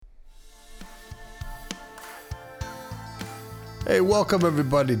Hey, welcome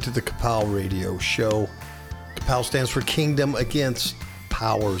everybody to the Kapow Radio Show. Kapow stands for Kingdom Against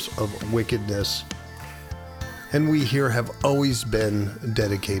Powers of Wickedness. And we here have always been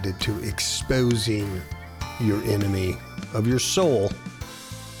dedicated to exposing your enemy of your soul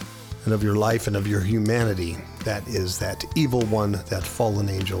and of your life and of your humanity. That is that evil one, that fallen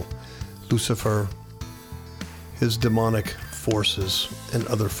angel, Lucifer, his demonic forces, and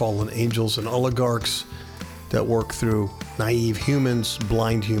other fallen angels and oligarchs that work through naive humans,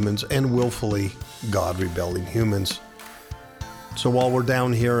 blind humans, and willfully God-rebelling humans. So while we're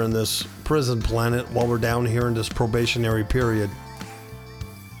down here in this prison planet, while we're down here in this probationary period,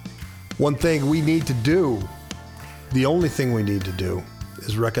 one thing we need to do, the only thing we need to do,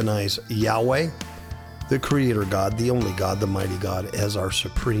 is recognize Yahweh, the Creator God, the only God, the mighty God, as our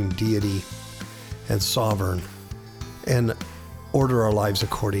supreme deity and sovereign, and order our lives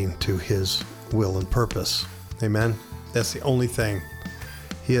according to His will and purpose. Amen. That's the only thing.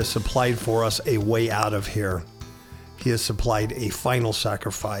 He has supplied for us a way out of here. He has supplied a final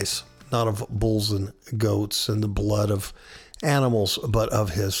sacrifice, not of bulls and goats and the blood of animals, but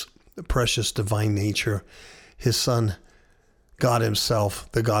of His precious divine nature, His Son, God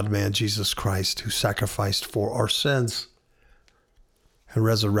Himself, the God-man Jesus Christ, who sacrificed for our sins and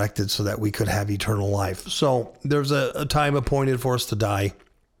resurrected so that we could have eternal life. So there's a time appointed for us to die.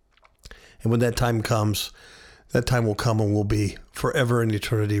 And when that time comes, that time will come and we'll be forever in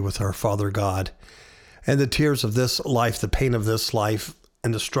eternity with our Father God. And the tears of this life, the pain of this life,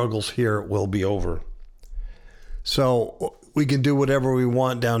 and the struggles here will be over. So we can do whatever we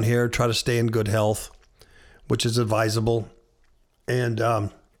want down here, try to stay in good health, which is advisable. And,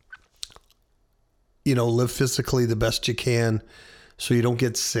 live physically the best you can so you don't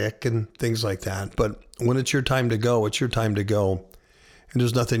get sick and things like that. But when it's your time to go, it's your time to go. And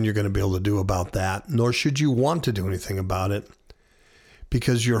there's nothing you're going to be able to do about that, nor should you want to do anything about it,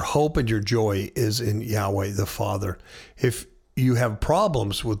 because your hope and your joy is in Yahweh the Father. If you have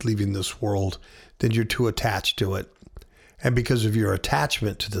problems with leaving this world, then you're too attached to it. And because of your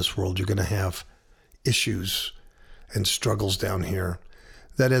attachment to this world, you're going to have issues and struggles down here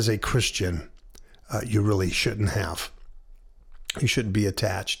that as a Christian, you really shouldn't have. You shouldn't be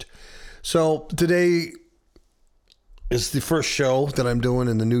attached. So today is the first show that I'm doing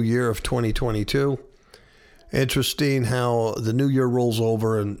in the new year of 2022. Interesting how the new year rolls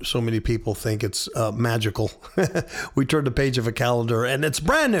over and so many people think it's magical. We turn the page of a calendar and it's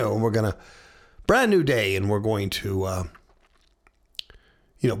brand new, and brand new day, and we're going to,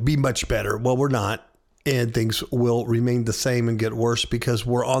 be much better. Well, we're not, and things will remain the same and get worse because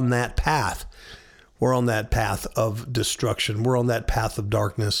we're on that path. We're on that path of destruction. We're on that path of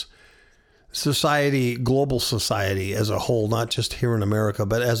darkness. Society, global society as a whole, not just here in America,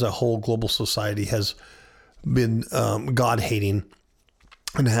 but as a whole, global society has been God-hating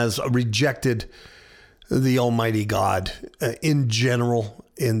and has rejected the Almighty God in general,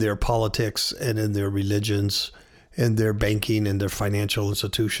 in their politics and in their religions, in their banking, in their financial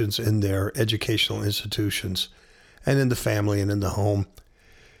institutions, in their educational institutions, and in the family and in the home.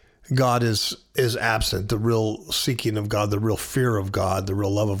 God is absent, the real seeking of God, the real fear of God, the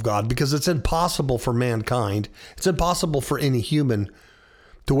real love of God, because it's impossible for mankind, it's impossible for any human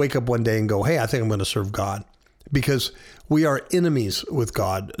to wake up one day and go, hey, I think I'm going to serve God, because we are enemies with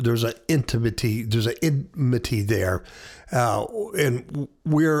God. There's an enmity there, and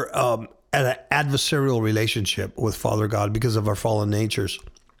we're at an adversarial relationship with Father God because of our fallen natures.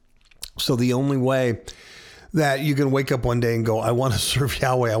 So the only way that you can wake up one day and go, I want to serve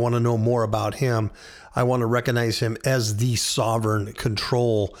Yahweh. I want to know more about Him. I want to recognize Him as the sovereign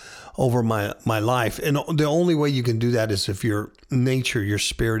control over my life. And the only way you can do that is if your nature, your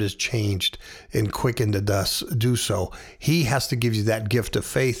spirit is changed and quickened to thus do so. He has to give you that gift of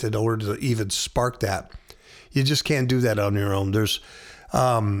faith in order to even spark that. You just can't do that on your own. There's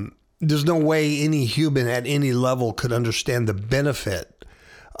no way any human at any level could understand the benefit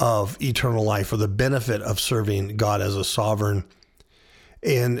of eternal life or the benefit of serving God as a sovereign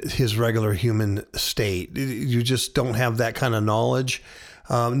in His regular human state. You just don't have that kind of knowledge,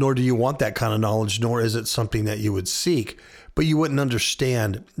 nor do you want that kind of knowledge, nor is it something that you would seek. But you wouldn't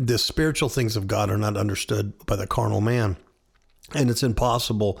understand. The spiritual things of God are not understood by the carnal man. And it's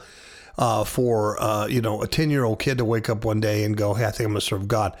impossible for a 10-year-old kid to wake up one day and go, hey, I think I'm going to serve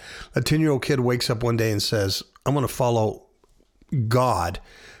God. A 10-year-old kid wakes up one day and says, I'm going to follow God.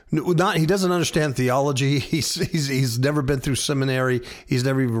 He doesn't understand theology. He's never been through seminary. He's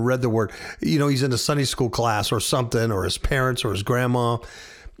never even read the word. He's in a Sunday school class or something, or his parents or his grandma.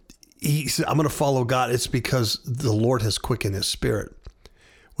 He said, I'm going to follow God. It's because the Lord has quickened his spirit.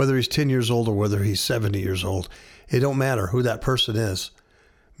 whether he's 10 years old or whether he's 70 years old. It don't matter who that person is,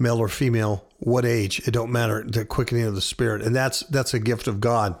 male or female, what age. It don't matter, the quickening of the Spirit. And that's a gift of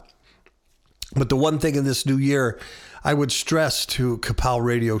God. But the one thing in this new year I would stress to Kapow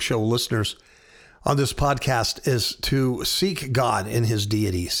Radio Show listeners on this podcast is to seek God in his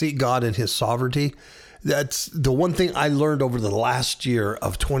deity, seek God in his sovereignty. That's the one thing I learned over the last year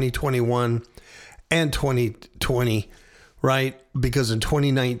of 2021 and 2020, right? Because in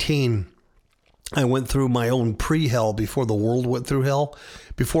 2019, I went through my own pre-hell before the world went through hell.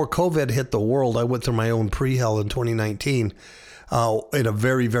 Before COVID hit the world, I went through my own pre-hell in 2019 in a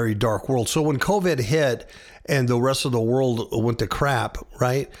very, very dark world. So when COVID hit and the rest of the world went to crap,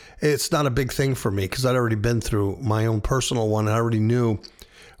 right? It's not a big thing for me because I'd already been through my own personal one. And I already knew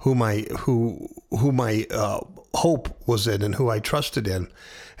who my hope was in and who I trusted in.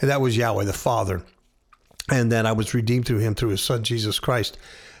 And that was Yahweh, the Father. And that I was redeemed through him, through his son, Jesus Christ.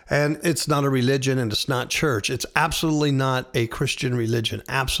 And it's not a religion and it's not church. It's absolutely not a Christian religion.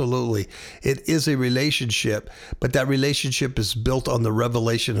 Absolutely. It is a relationship, but that relationship is built on the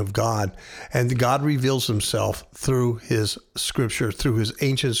revelation of God. And God reveals himself through his scripture, through his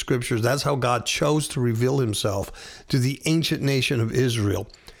ancient scriptures. That's how God chose to reveal himself to the ancient nation of Israel.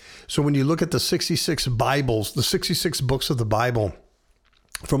 So when you look at the 66 Bibles, the 66 books of the Bible,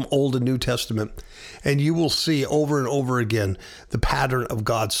 from Old and New Testament, and you will see over and over again the pattern of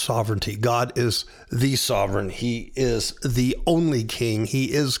God's sovereignty. God is the sovereign. He is the only king.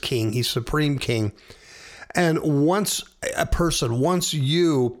 He is king. He's supreme king. And once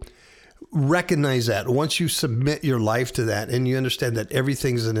you recognize that, once you submit your life to that, and you understand that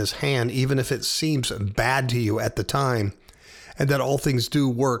everything's in his hand, even if it seems bad to you at the time, and that all things do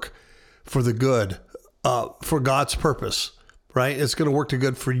work for the good, for God's purpose, right? It's going to work to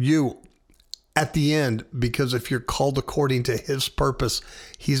good for you at the end, because if you're called according to his purpose,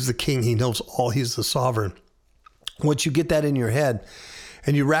 he's the king. He knows all. He's the sovereign. Once you get that in your head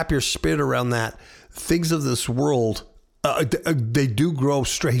and you wrap your spirit around that, things of this world, they do grow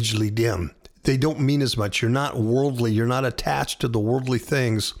strangely dim. They don't mean as much. You're not worldly. You're not attached to the worldly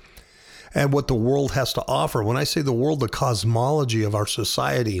things and what the world has to offer. When I say the world, the cosmology of our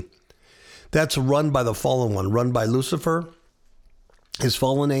society, that's run by the fallen one, run by Lucifer, his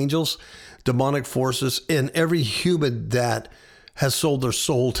fallen angels, demonic forces, and every human that has sold their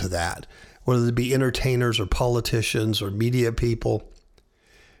soul to that, whether it be entertainers or politicians or media people.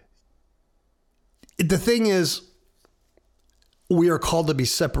 The thing is, we are called to be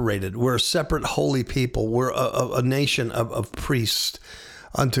separated. We're a separate holy people. We're a nation of priests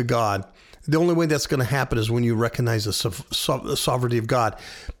unto God. The only way that's going to happen is when you recognize the sovereignty of God.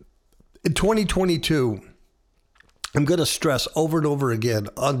 In 2022, I'm going to stress over and over again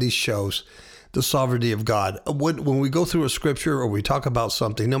on these shows the sovereignty of God. When we go through a scripture or we talk about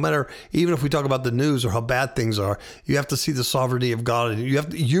something, no matter, even if we talk about the news or how bad things are, you have to see the sovereignty of God. And you have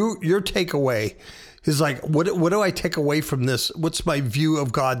to, your takeaway is like, what do I take away from this? What's my view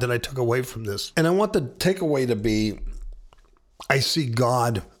of God that I took away from this? And I want the takeaway to be, I see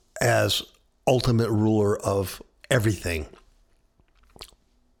God as ultimate ruler of everything,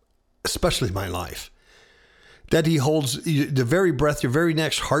 especially my life. That he holds the very breath, your very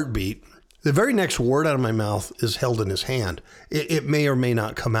next heartbeat, the very next word out of my mouth is held in his hand. It may or may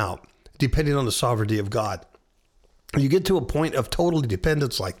not come out, depending on the sovereignty of God. You get to a point of total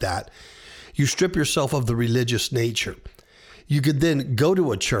dependence like that, you strip yourself of the religious nature. You could then go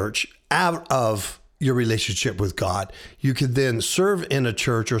to a church out of your relationship with God. You could then serve in a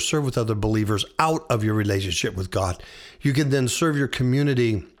church or serve with other believers out of your relationship with God. You can then serve your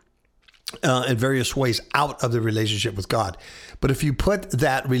community in various ways out of the relationship with God. But if you put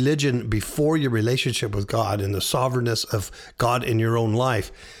that religion before your relationship with God and the sovereignness of God in your own life,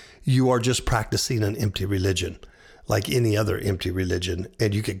 you are just practicing an empty religion, like any other empty religion.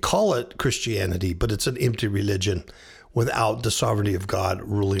 And you could call it Christianity, but it's an empty religion without the sovereignty of God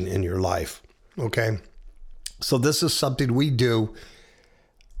ruling in your life. Okay? So this is something we do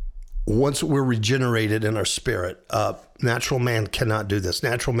once we're regenerated in our spirit. Natural man cannot do this.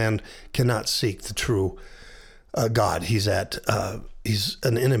 Natural man cannot seek the true God. He's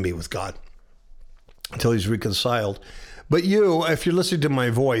an enemy with God until he's reconciled. But you, if you're listening to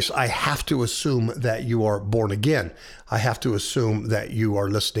my voice, I have to assume that you are born again. I have to assume that you are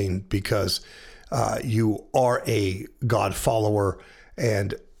listening because you are a God follower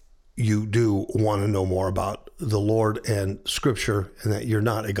and you do want to know more about the Lord and Scripture, and that you're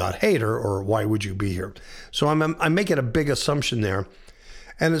not a God hater, or why would you be here? So I'm making a big assumption there.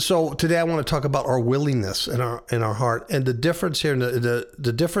 And so today I want to talk about our willingness in our heart. And the difference here,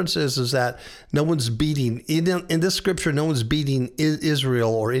 the difference is that no one's beating, in this scripture, no one's beating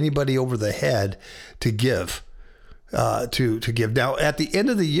Israel or anybody over the head to give, to give. Now, at the end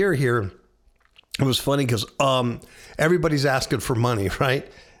of the year here, it was funny because everybody's asking for money, right?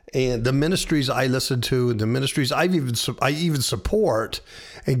 And the ministries I listen to, and the ministries I even support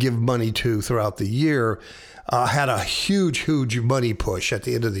and give money to throughout the year, had a huge money push at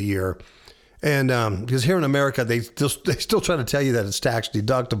the end of the year. And because here in America, they still try to tell you that it's tax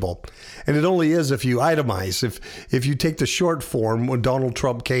deductible. And it only is if you itemize. If you take the short form, when Donald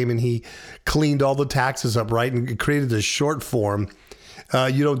Trump came and he cleaned all the taxes up, right, and created the short form,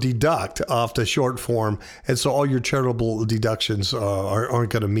 you don't deduct off the short form. And so all your charitable deductions aren't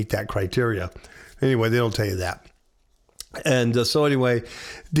going to meet that criteria. Anyway, they don't tell you that. And so anyway,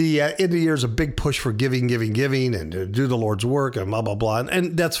 the end of the year is a big push for giving, and to do the Lord's work and blah, blah, blah.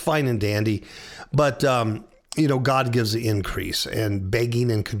 And that's fine and dandy. But, God gives the increase, and begging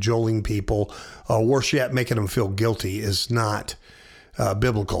and cajoling people, worse yet, making them feel guilty is not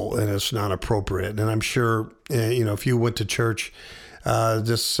biblical, and it's not appropriate. And I'm sure, if you went to church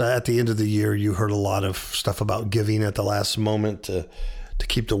this at the end of the year, you heard a lot of stuff about giving at the last moment to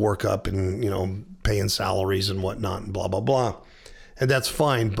keep the work up and, paying salaries and whatnot and blah, blah, blah. And that's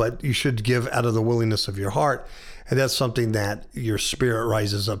fine, but you should give out of the willingness of your heart. And that's something that your spirit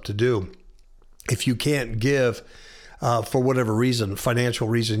rises up to do. If you can't give for whatever reason, financial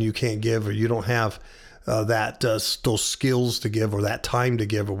reason you can't give, or you don't have those skills to give or that time to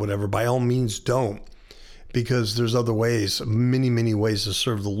give or whatever, by all means don't. Because there's other ways, many ways to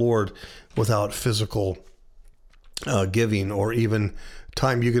serve the Lord without physical giving or even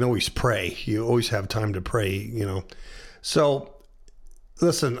time. You can always pray. You always have time to pray, So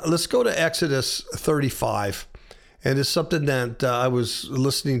listen, let's go to Exodus 35. And it's something that I was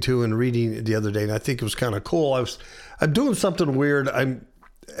listening to and reading the other day, and I think it was kind of cool. I'm doing something weird.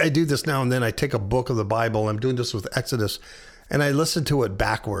 I do this now and then. I take a book of the Bible. I'm doing this with Exodus, and I listen to it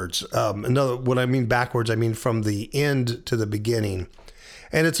backwards. What I mean backwards, I mean from the end to the beginning.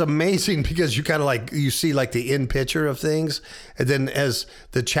 And it's amazing because you kind of you see the end picture of things. And then as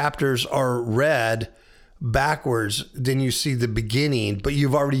the chapters are read backwards, then you see the beginning, but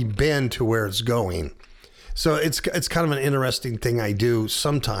you've already been to where it's going. So it's kind of an interesting thing I do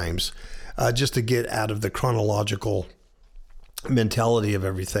sometimes just to get out of the chronological mentality of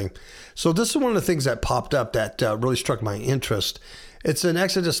everything. So this is one of the things that popped up that really struck my interest. It's in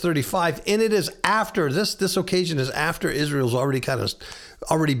Exodus 35, and it is after this occasion is after Israel's already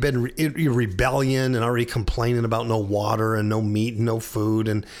been in rebellion and already complaining about no water and no meat and no food,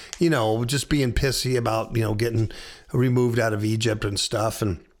 and just being pissy about getting removed out of Egypt and stuff,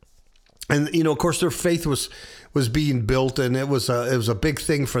 and of course their faith was being built, and it was a big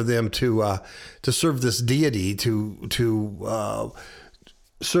thing for them to serve this deity, to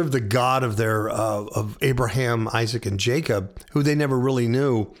serve the God of of Abraham, Isaac, and Jacob, who they never really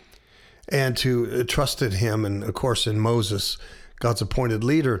knew, and to trust in him, and of course in Moses, God's appointed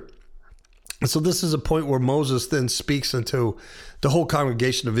leader. And so this is a point where Moses then speaks into the whole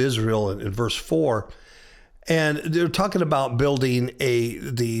congregation of Israel in verse 4, and they're talking about building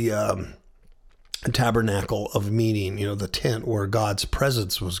the tabernacle of meeting, the tent where God's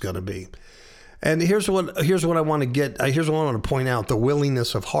presence was going to be. And here's what I want to get. Here's what I want to point out: the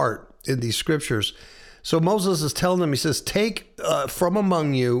willingness of heart in these scriptures. So Moses is telling them, he says, "Take from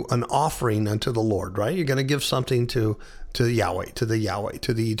among you an offering unto the Lord." Right? You're going to give something to Yahweh, to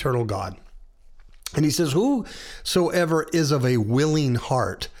the eternal God. And he says, "Whosoever is of a willing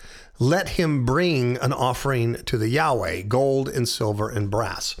heart, let him bring an offering to the Yahweh, gold and silver and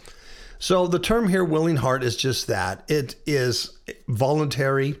brass." So the term here, willing heart, is just that. It is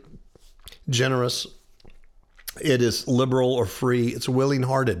voluntary, generous. It is liberal or free. It's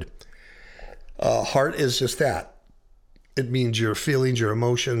willing-hearted. Heart is just that. It means your feelings, your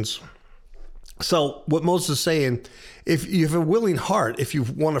emotions. So what Moses is saying, if you have a willing heart, if you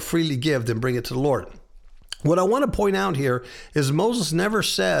want to freely give, then bring it to the Lord. What I want to point out here is Moses never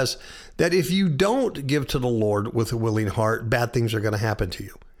says that if you don't give to the Lord with a willing heart, bad things are going to happen to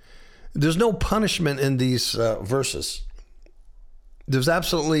you. There's no punishment in these verses. There's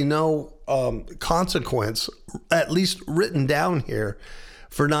absolutely no consequence, at least written down here,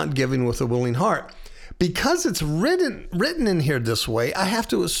 for not giving with a willing heart. Because it's written in here this way, I have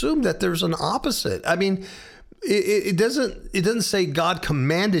to assume that there's an opposite. I mean, it doesn't say God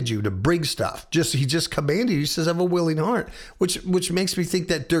commanded you to bring stuff. He just commanded you. He says have a willing heart, which makes me think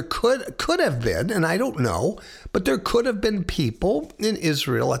that there could have been, and I don't know, but there could have been people in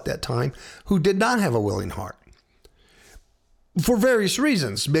Israel at that time who did not have a willing heart. for various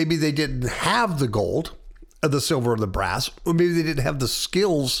reasons. Maybe they didn't have the gold, the silver, or the brass, or maybe they didn't have the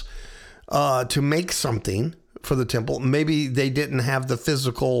skills to make something for the temple. Maybe they didn't have the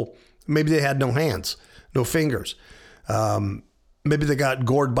physical, maybe they had no hands, no fingers. Maybe they got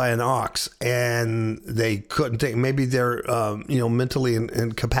gored by an ox and they couldn't take, maybe they're, mentally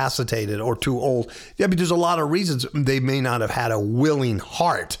incapacitated or too old. Yeah, but there's a lot of reasons they may not have had a willing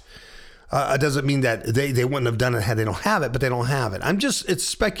heart. It doesn't mean that they wouldn't have done it had they don't have it, but they don't have it. It's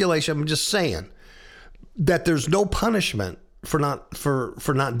speculation. I'm just saying that there's no punishment for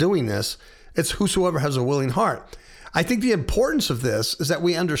not doing this. It's whosoever has a willing heart. I think the importance of this is that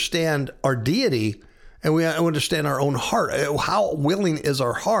we understand our deity and we understand our own heart. How willing is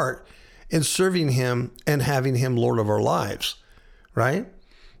our heart in serving him and having him Lord of our lives, right?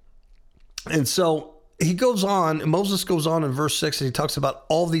 And so Moses goes on in verse 6, and he talks about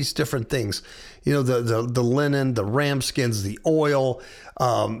all these different things. The linen, the ram skins, the oil,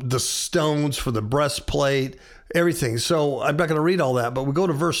 the stones for the breastplate, everything. So I'm not going to read all that, but we go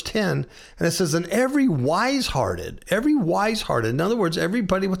to verse 10, and it says, and every wise-hearted, in other words,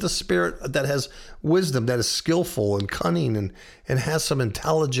 everybody with the spirit that has wisdom, that is skillful and cunning and has some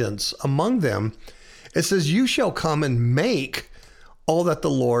intelligence among them, it says, you shall come and make all that the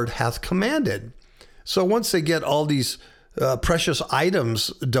Lord hath commanded. So once they get all these precious items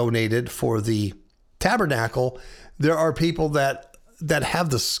donated for the tabernacle, there are people that have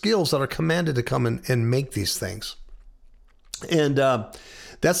the skills that are commanded to come and make these things. And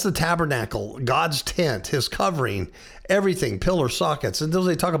that's the tabernacle, God's tent, his covering, everything, pillar sockets. And those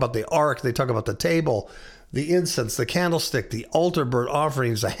they talk about the ark, they talk about the table, the incense, the candlestick, the altar burnt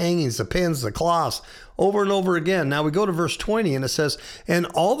offerings, the hangings, the pins, the cloths, over and over again. Now we go to verse 20, and it says, and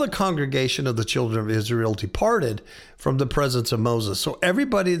all the congregation of the children of Israel departed from the presence of Moses. So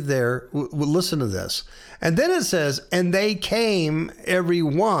everybody there will listen to this. And then it says, and they came, every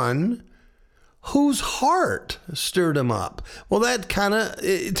one whose heart stirred him up. Well, that kind of,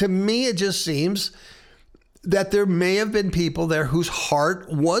 to me, it just seems that there may have been people there whose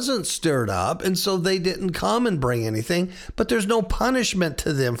heart wasn't stirred up, and so they didn't come and bring anything, but there's no punishment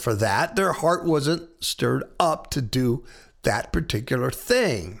to them for that. Their heart wasn't stirred up to do that particular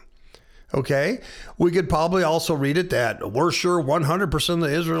thing. Okay? We could probably also read it that we're sure 100% of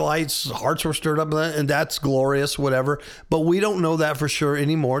the Israelites' hearts were stirred up, and that's glorious, whatever, but we don't know that for sure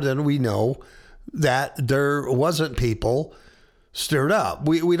any more than we know that there wasn't people stirred up.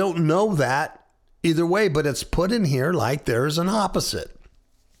 We don't know that either way, but it's put in here like there's an opposite.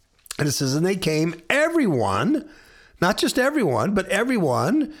 And it says, and they came, everyone, not just everyone, but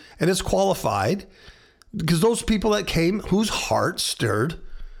everyone, and it's qualified, because those people that came whose heart stirred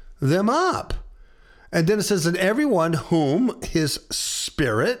them up. And then it says, and everyone whom his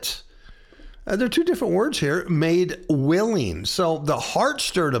spirit, there are two different words here, made willing. So the heart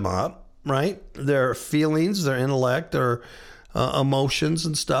stirred them up, right? Their feelings, their intellect, their emotions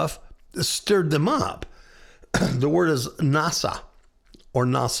and stuff stirred them up. The word is nasa or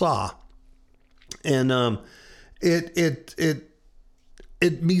nasa. And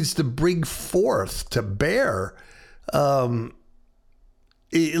it means to bring forth, to bear,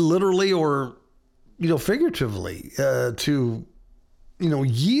 literally or, figuratively, to,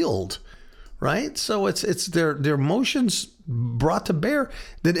 yield, right? So it's their emotions brought to bear.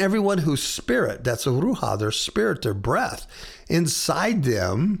 Then everyone whose spirit, that's a ruha, their spirit, their breath, inside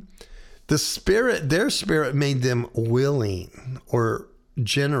them, their spirit made them willing or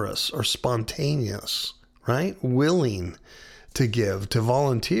generous or spontaneous, right? Willing to give, to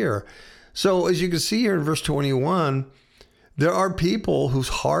volunteer. So as you can see here in verse 21, there are people whose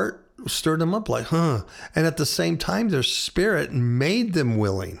heart stirred them up like, and at the same time, their spirit made them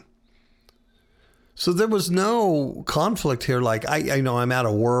willing. So there was no conflict here. Like, I know I'm out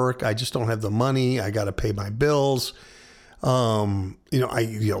of work. I just don't have the money. I got to pay my bills. The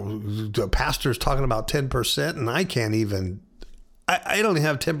pastor's talking about 10% and I can't even, I don't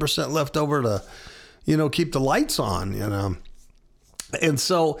have 10% left over to, keep the lights on, And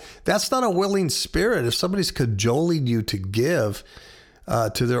so that's not a willing spirit. If somebody's cajoling you to give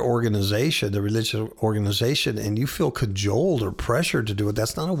to their organization, the religious organization, and you feel cajoled or pressured to do it,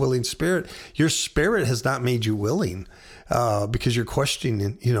 that's not a willing spirit. Your spirit has not made you willing because you're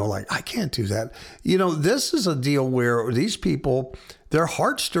questioning, like, I can't do that. This is a deal where these people, their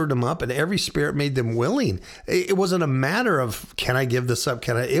heart stirred them up and every spirit made them willing. It wasn't a matter of, can I give this up?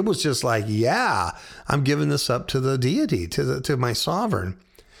 It was just like, yeah, I'm giving this up to the deity, to my sovereign.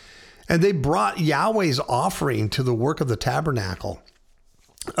 And they brought Yahweh's offering to the work of the tabernacle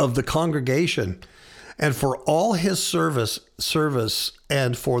of the congregation and for all his service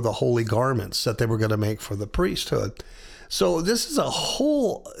and for the holy garments that they were going to make for the priesthood. So this is a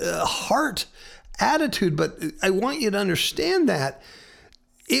whole heart attitude. But I want you to understand that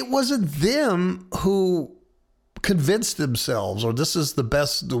it wasn't them who convinced themselves, or this is the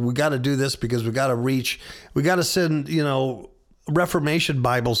best, we got to do this because we got to send, Reformation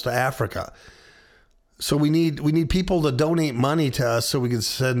Bibles to Africa. So we need people to donate money to us so we can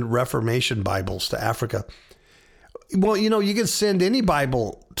send Reformation Bibles to Africa. Well, you can send any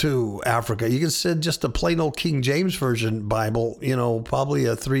Bible to Africa. You can send just a plain old King James Version Bible, probably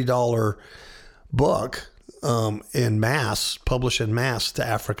a $3 book in mass, published in mass to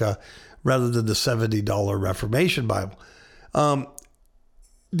Africa, rather than the $70 Reformation Bible.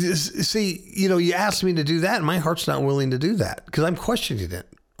 You asked me to do that, and my heart's not willing to do that because I'm questioning it.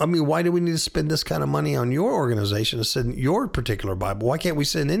 I mean, why do we need to spend this kind of money on your organization to send your particular Bible? Why can't we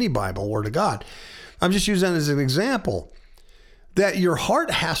send any Bible, Word of God? I'm just using that as an example that your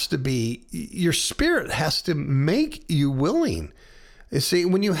heart has to be, your spirit has to make you willing. You see,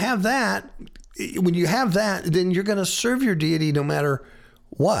 when you have that, then you're going to serve your deity no matter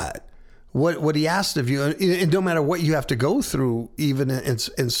what he asked of you, and no matter what you have to go through, even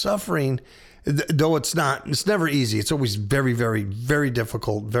in suffering. Though it's never easy. It's always very, very, very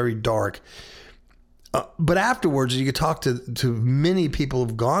difficult, very dark. But afterwards, you can talk to many people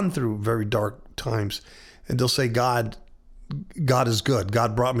who've gone through very dark times, and they'll say, God is good.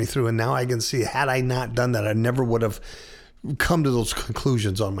 God brought me through. And now I can see, had I not done that, I never would have come to those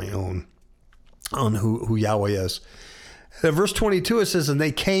conclusions on my own, on who Yahweh is. In verse 22, it says, and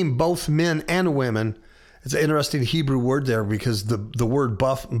they came, both men and women. It's an interesting Hebrew word there because the word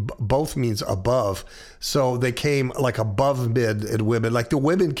both means above. So they came like above men and women, like the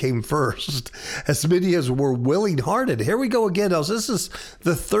women came first, as many as were willing-hearted. Here we go again. Now, this is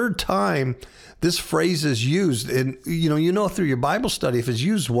the third time this phrase is used. And, through your Bible study, if it's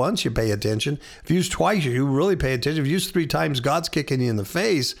used once, you pay attention. If used twice, you really pay attention. If used 3 times, God's kicking you in the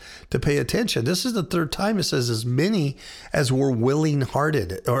face to pay attention. This is the third time it says as many as were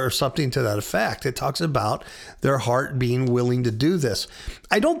willing-hearted, or something to that effect. It talks about their heart being willing to do this.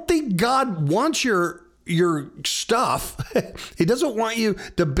 I don't think God wants your stuff. He doesn't want you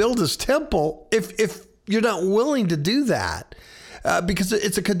to build his temple if you're not willing to do that. Because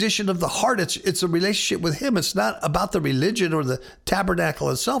it's a condition of the heart. It's a relationship with him. It's not about the religion or the tabernacle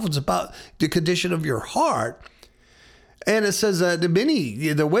itself. It's about the condition of your heart. And it says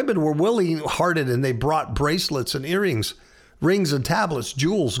the women were willing-hearted, and they brought bracelets and earrings, rings and tablets,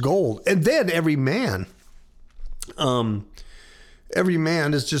 jewels, gold. And then every man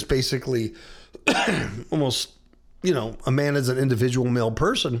is just basically almost, a man is an individual male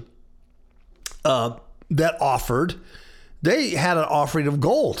person that offered. They had an offering of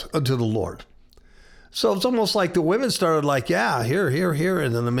gold unto the Lord. So it's almost like the women started like, yeah, here.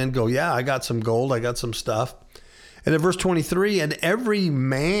 And then the men go, yeah, I got some gold. I got some stuff. And in verse 23, and every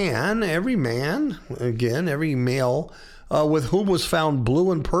man, again, every male with whom was found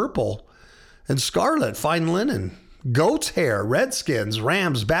blue and purple and scarlet, fine linen, goat's hair, red skins,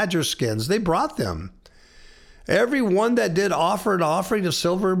 rams, badger skins, they brought them. Every one that did offer an offering of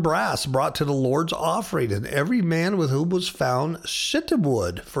silver and brass brought to the Lord's offering, and every man with whom was found shittim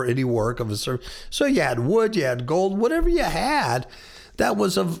wood for any work of his service. So you had wood, you had gold, whatever you had that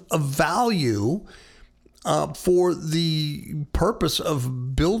was of value for the purpose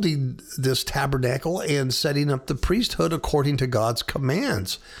of building this tabernacle and setting up the priesthood according to God's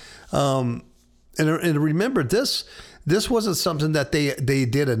commands. And remember, this wasn't something that they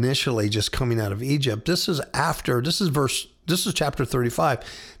did initially just coming out of Egypt. This is chapter 35.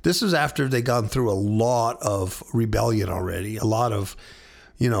 This is after they gone through a lot of rebellion already. A lot of,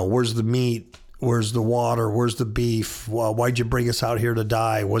 where's the meat? Where's the water? Where's the beef? Well, why'd you bring us out here to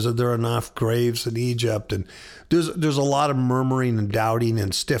die? Wasn't there enough graves in Egypt? And there's a lot of murmuring and doubting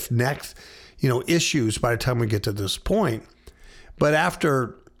and stiff-necked, issues by the time we get to this point. But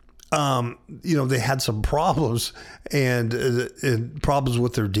after they had some problems and problems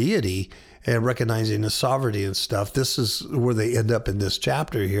with their deity and recognizing his sovereignty and stuff. This is where they end up in this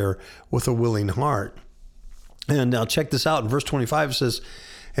chapter here with a willing heart. And now check this out. In verse 25, it says,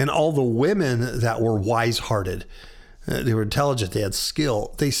 and all the women that were wise-hearted, they were intelligent, they had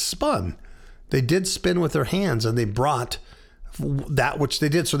skill, they spun. They did spin with their hands, and they brought that which they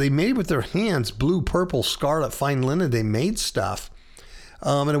did. So they made with their hands blue, purple, scarlet, fine linen. They made stuff.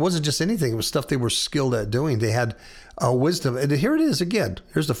 And it wasn't just anything. It was stuff they were skilled at doing. They had wisdom. And here it is again.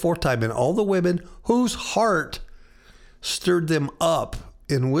 Here's the fourth time. And all the women whose heart stirred them up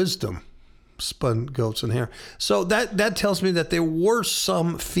in wisdom spun goats and hair. So that tells me that there were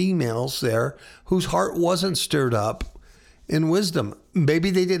some females there whose heart wasn't stirred up in wisdom.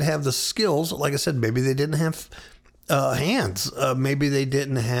 Maybe they didn't have the skills. Like I said, maybe they didn't have hands. Maybe they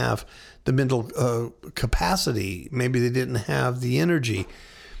didn't have the mental capacity. Maybe they didn't have the energy.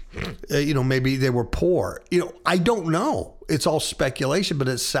 Maybe they were poor. I don't know. It's all speculation, but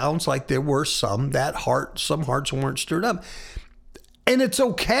it sounds like there were some hearts weren't stirred up. And it's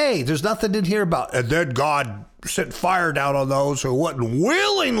okay. There's nothing in here about, and then God sent fire down on those who wouldn't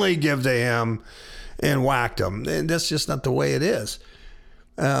willingly give to him and whacked them. And that's just not the way it is.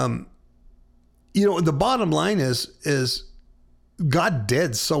 The bottom line is God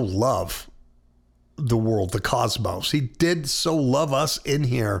did so love the world, the cosmos. He did so love us in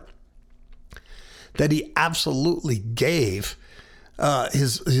here that he absolutely gave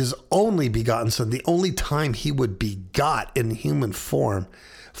his only begotten son, the only time he would be begot in human form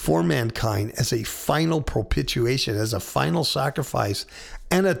for mankind, as a final propitiation, as a final sacrifice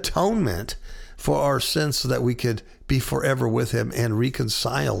and atonement for our sins, so that we could be forever with him and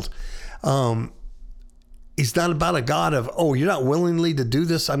reconciled. He's not about a God of, oh, you're not willingly to do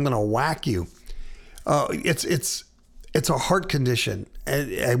this, I'm going to whack you. It's a heart condition.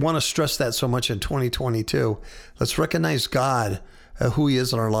 And I want to stress that so much in 2022. Let's recognize God, who he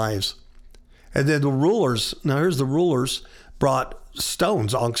is in our lives. And then the rulers, now here's the rulers, brought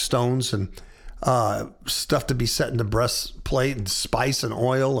stones, onyx stones, and stuff to be set in the breastplate, and spice and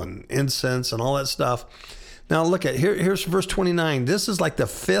oil and incense and all that stuff. Now look at here's verse 29. This is like the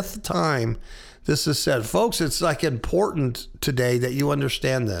fifth time this is said. Folks, it's like important today that you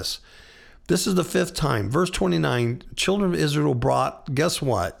understand this. This is the fifth time. Verse 29, children of Israel brought, guess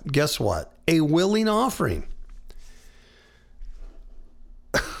what? Guess what? A willing offering.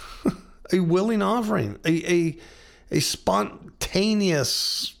 A willing offering. A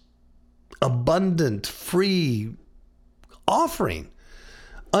spontaneous, abundant, free offering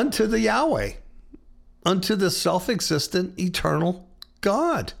unto the Yahweh, unto the self-existent, eternal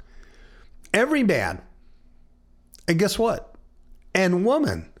God. Every man. And guess what? And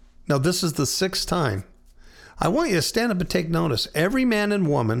woman. Now, this is the sixth time. I want you to stand up and take notice. Every man and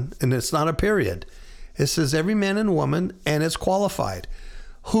woman, and it's not a period. It says every man and woman, and it's qualified.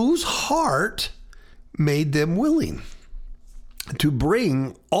 Whose heart made them willing to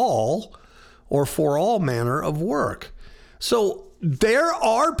bring all or for all manner of work. So there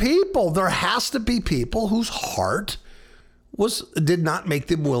are people, there has to be people whose heart did not make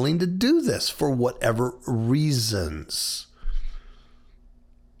them willing to do this for whatever reasons.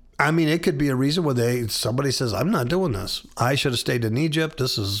 I mean, it could be a reason where somebody says, I'm not doing this. I should have stayed in Egypt.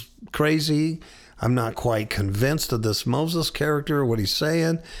 This is crazy. I'm not quite convinced of this Moses character, what he's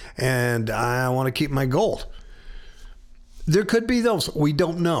saying, and I want to keep my gold. There could be those. We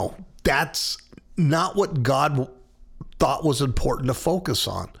don't know. That's not what God thought was important to focus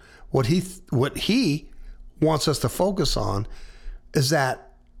on. What he wants us to focus on is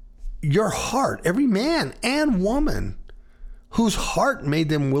that your heart, every man and woman, whose heart made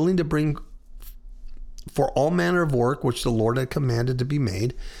them willing to bring for all manner of work, which the Lord had commanded to be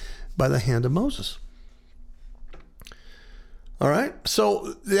made by the hand of Moses. All right.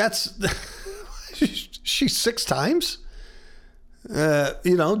 So that's, she's six times. Do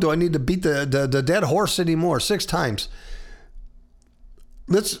I need to beat the dead horse anymore? 6 times.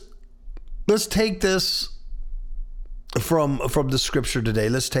 Let's take this from the scripture today.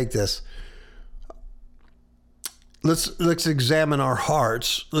 Let's take this. Let's examine our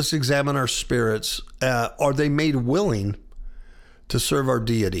hearts. Let's examine our spirits. Are they made willing to serve our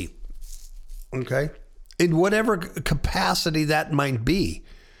deity? Okay? In whatever capacity that might be.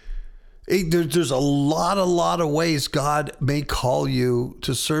 There's a lot of ways God may call you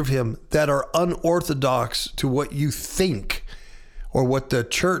to serve him that are unorthodox to what you think, or what the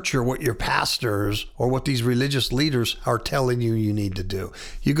church, or what your pastors, or what these religious leaders are telling you need to do.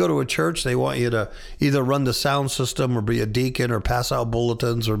 You go to a church, they want you to either run the sound system, or be a deacon, or pass out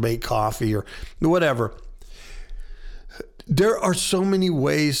bulletins, or make coffee, or whatever. There are so many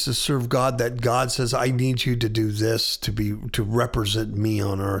ways to serve God that God says, I need you to do this to represent me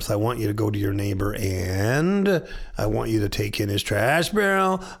on earth. I want you to go to your neighbor, and I want you to take in his trash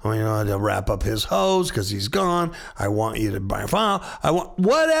barrel. I want you to wrap up his hose because he's gone. I want you to buy a file. I want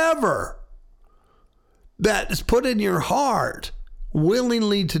whatever that is put in your heart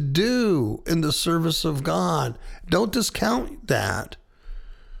willingly to do in the service of God. Don't discount that.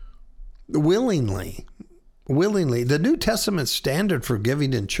 Willingly. The New Testament standard for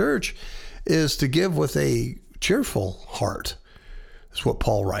giving in church is to give with a cheerful heart. That's what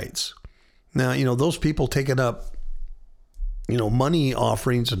Paul writes. Now, those people taking up, money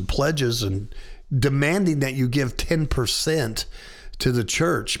offerings and pledges and demanding that you give 10% to the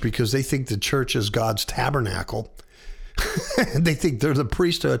church because they think the church is God's tabernacle. They think they're the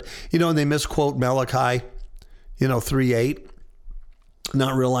priesthood, and they misquote Malachi. 3:8,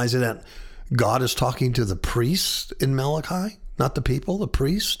 not realizing that God is talking to the priests in Malachi, not the people, the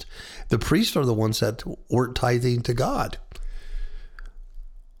priest. The priests are the ones that weren't tithing to God.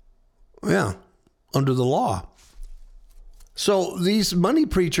 Yeah, under the law. So these money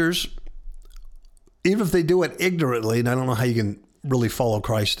preachers, even if they do it ignorantly, and I don't know how you can really follow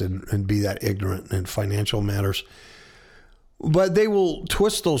Christ and be that ignorant in financial matters, but they will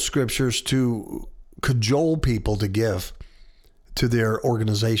twist those scriptures to cajole people to give to their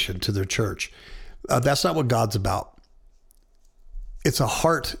organization, to their church. That's not what God's about. It's a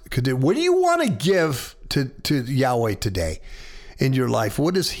heart. What do you want to give to Yahweh today in your life?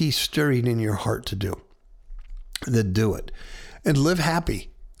 What is he stirring in your heart to do? Then do it. And live happy.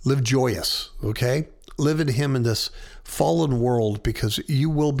 Live joyous, okay? Live in him in this fallen world, because you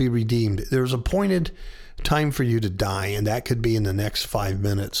will be redeemed. There's appointed time for you to die, and that could be in the next 5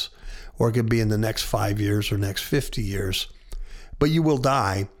 minutes, or it could be in the next 5 years or next 50 years. But you will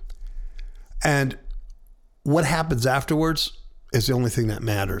die. And what happens afterwards is the only thing that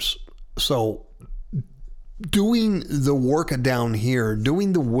matters. So doing the work down here,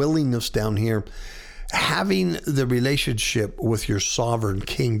 doing the willingness down here, having the relationship with your sovereign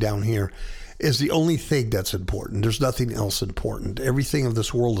king down here is the only thing that's important. There's nothing else important. Everything of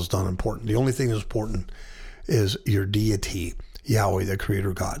this world is not important. The only thing that's important is your deity, Yahweh, the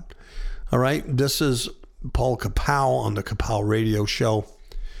creator God. All right. This is Paul Kapow on the Kapow Radio Show.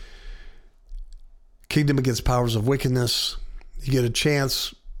 Kingdom Against Powers of Wickedness. You get a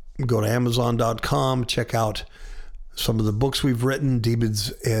chance, go to Amazon.com, check out some of the books we've written,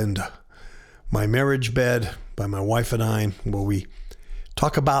 Demons and My Marriage Bed by my wife and I, where we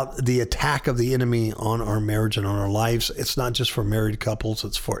talk about the attack of the enemy on our marriage and on our lives. It's not just for married couples,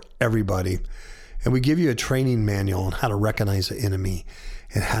 it's for everybody. And we give you a training manual on how to recognize the enemy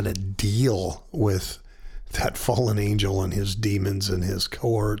and how to deal with that fallen angel and his demons and his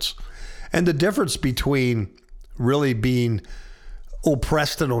cohorts. And the difference between really being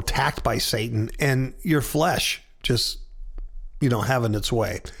oppressed and attacked by Satan and your flesh just, having its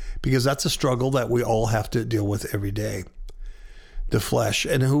way. Because that's a struggle that we all have to deal with every day. The flesh.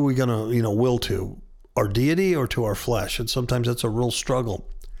 And who are we going to, will to? Our deity or to our flesh? And sometimes that's a real struggle.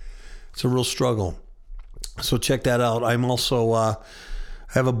 It's a real struggle. So check that out. I'm also, I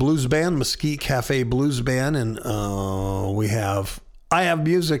have a blues band, Mesquite Cafe Blues Band. And I have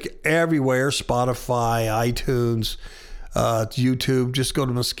music everywhere, Spotify, iTunes, YouTube. Just go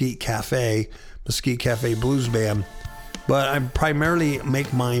to Mesquite Cafe Blues Band. But I primarily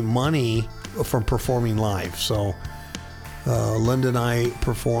make my money from performing live. So Linda and I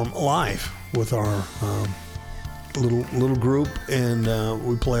perform live with our little group, and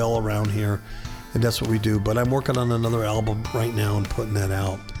we play all around here, and that's what we do. But I'm working on another album right now and putting that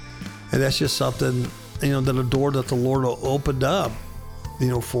out. And that's just something, that a door that the Lord opened up,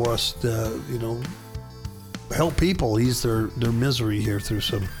 for us to, help people ease their misery here through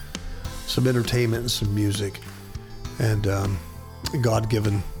some entertainment and some music, and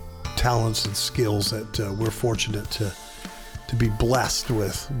God-given talents and skills that we're fortunate to be blessed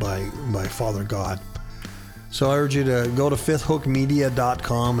with by Father God. So I urge you to go to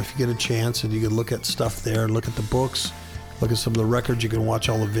fifthhookmedia.com if you get a chance, and you can look at stuff there, look at the books, look at some of the records. You can watch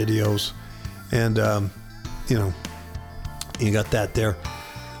all the videos, and you got that there.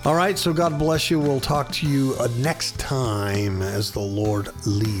 All right, so God bless you. We'll talk to you next time as the Lord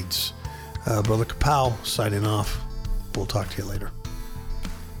leads. Brother Kapow signing off. We'll talk to you later.